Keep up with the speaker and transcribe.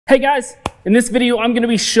Hey guys, in this video I'm going to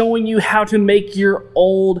be showing you how to make your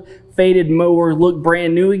old faded mower look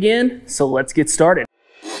brand new again. So let's get started.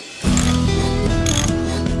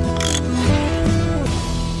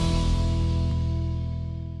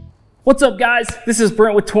 What's up guys? This is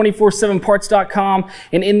Brent with 247parts.com,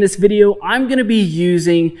 and in this video I'm going to be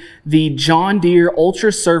using the John Deere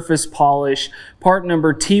Ultra Surface Polish part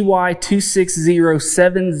number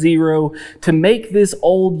TY26070 to make this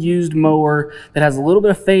old used mower that has a little bit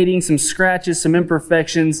of fading, some scratches, some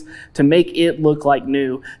imperfections, to make it look like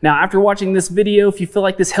new. Now after watching this video, if you feel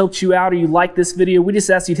like this helped you out or you like this video, we just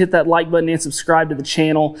ask you to hit that like button and subscribe to the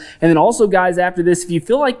channel. And then also guys, after this, if you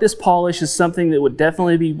feel like this polish is something that would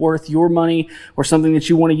definitely be worth your money or something that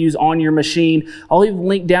you want to use on your machine, I'll leave a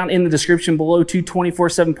link down in the description below to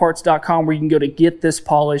 247parts.com where you can go to get this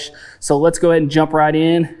polish. So let's go ahead and jump right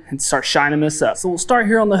in and start shining this up. So we'll start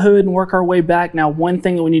here on the hood and work our way back. Now one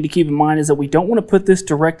thing that we need to keep in mind is that we don't want to put this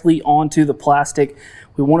directly onto the plastic.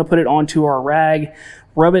 We want to put it onto our rag,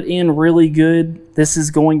 rub it in really good. This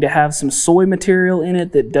is going to have some soy material in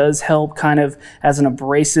it that does help kind of as an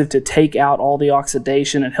abrasive to take out all the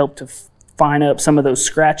oxidation and help to fine up some of those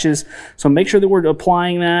scratches. So make sure that we're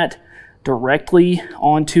applying that directly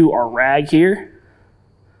onto our rag here.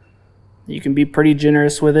 You can be pretty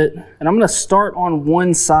generous with it. And I'm going to start on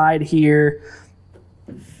one side here.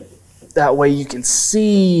 That way you can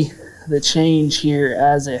see the change here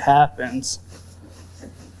as it happens.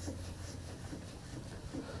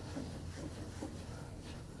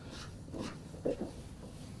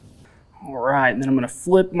 All right, and then I'm going to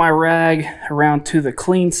flip my rag around to the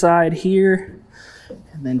clean side here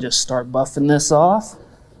and then just start buffing this off.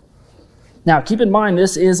 Now keep in mind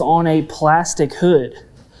this is on a plastic hood.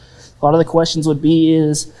 A lot of the questions would be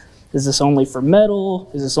is this only for metal?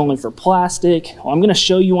 Is this only for plastic? Well, I'm going to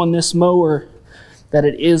show you on this mower that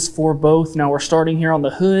it is for both. Now we're starting here on the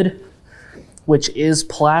hood, which is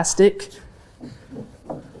plastic.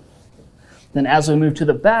 Then as we move to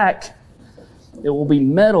the back, it will be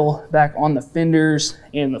metal back on the fenders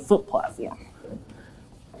and the foot platform.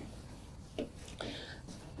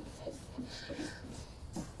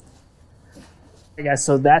 Okay guys,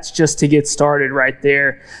 so that's just to get started right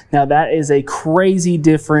there. Now that is a crazy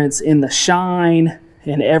difference in the shine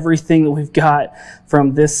and everything that we've got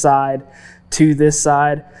from this side to this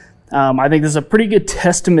side. I think this is a pretty good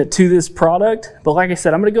testament to this product, but like I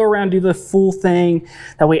said, I'm going to go around and do the full thing.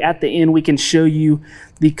 That way at the end we can show you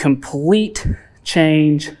the complete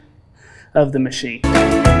change of the machine.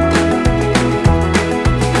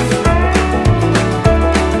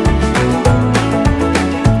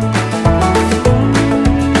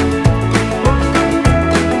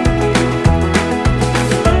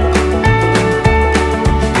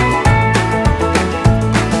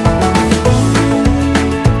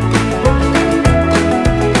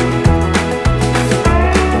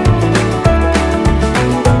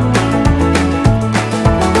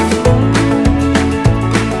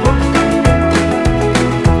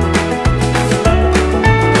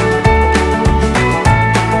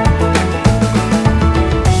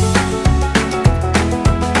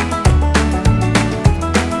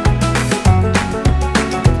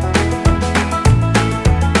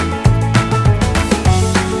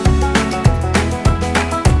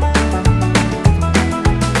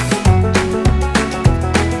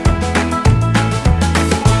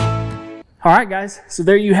 All right guys, so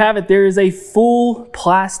there you have it. There is a full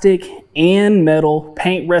plastic and metal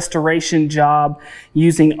paint restoration job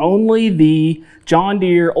using only the John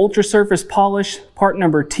Deere Ultra Surface Polish part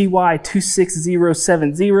number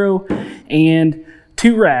TY26070 and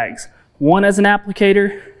two rags, one as an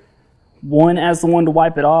applicator, one as the one to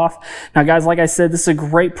wipe it off. Now guys, like I said, this is a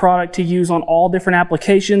great product to use on all different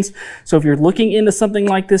applications. So if you're looking into something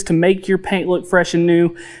like this to make your paint look fresh and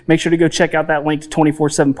new, make sure to go check out that link to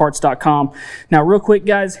 247parts.com. Now real quick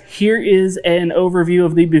guys, here is an overview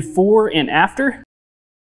of the before and after.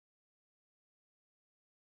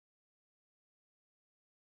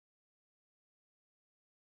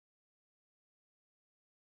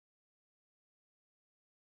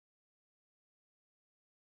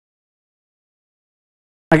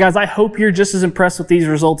 Now guys, I hope you're just as impressed with these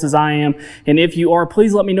results as I am. And if you are,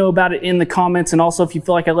 please let me know about it in the comments. And also if you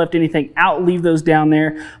feel like I left anything out, leave those down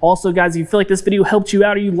there. Also guys, if you feel like this video helped you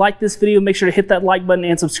out or you like this video, make sure to hit that like button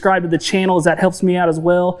and subscribe to the channel as that helps me out as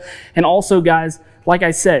well. And also guys, Like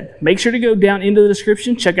I said, make sure to go down into the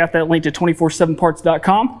description, check out that link to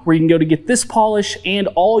 247parts.com where you can go to get this polish and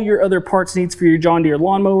all your other parts needs for your John Deere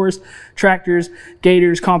lawnmowers, tractors,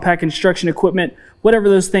 gators, compact construction equipment, whatever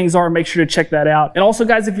those things are. Make sure to check that out. And also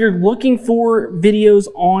guys, if you're looking for videos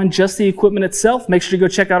on just the equipment itself, make sure to go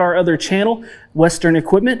check out our other channel, Western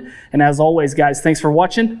Equipment. And as always guys, thanks for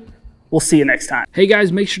watching. We'll see you next time. Hey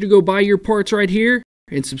guys, make sure to go buy your parts right here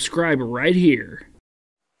and subscribe right here.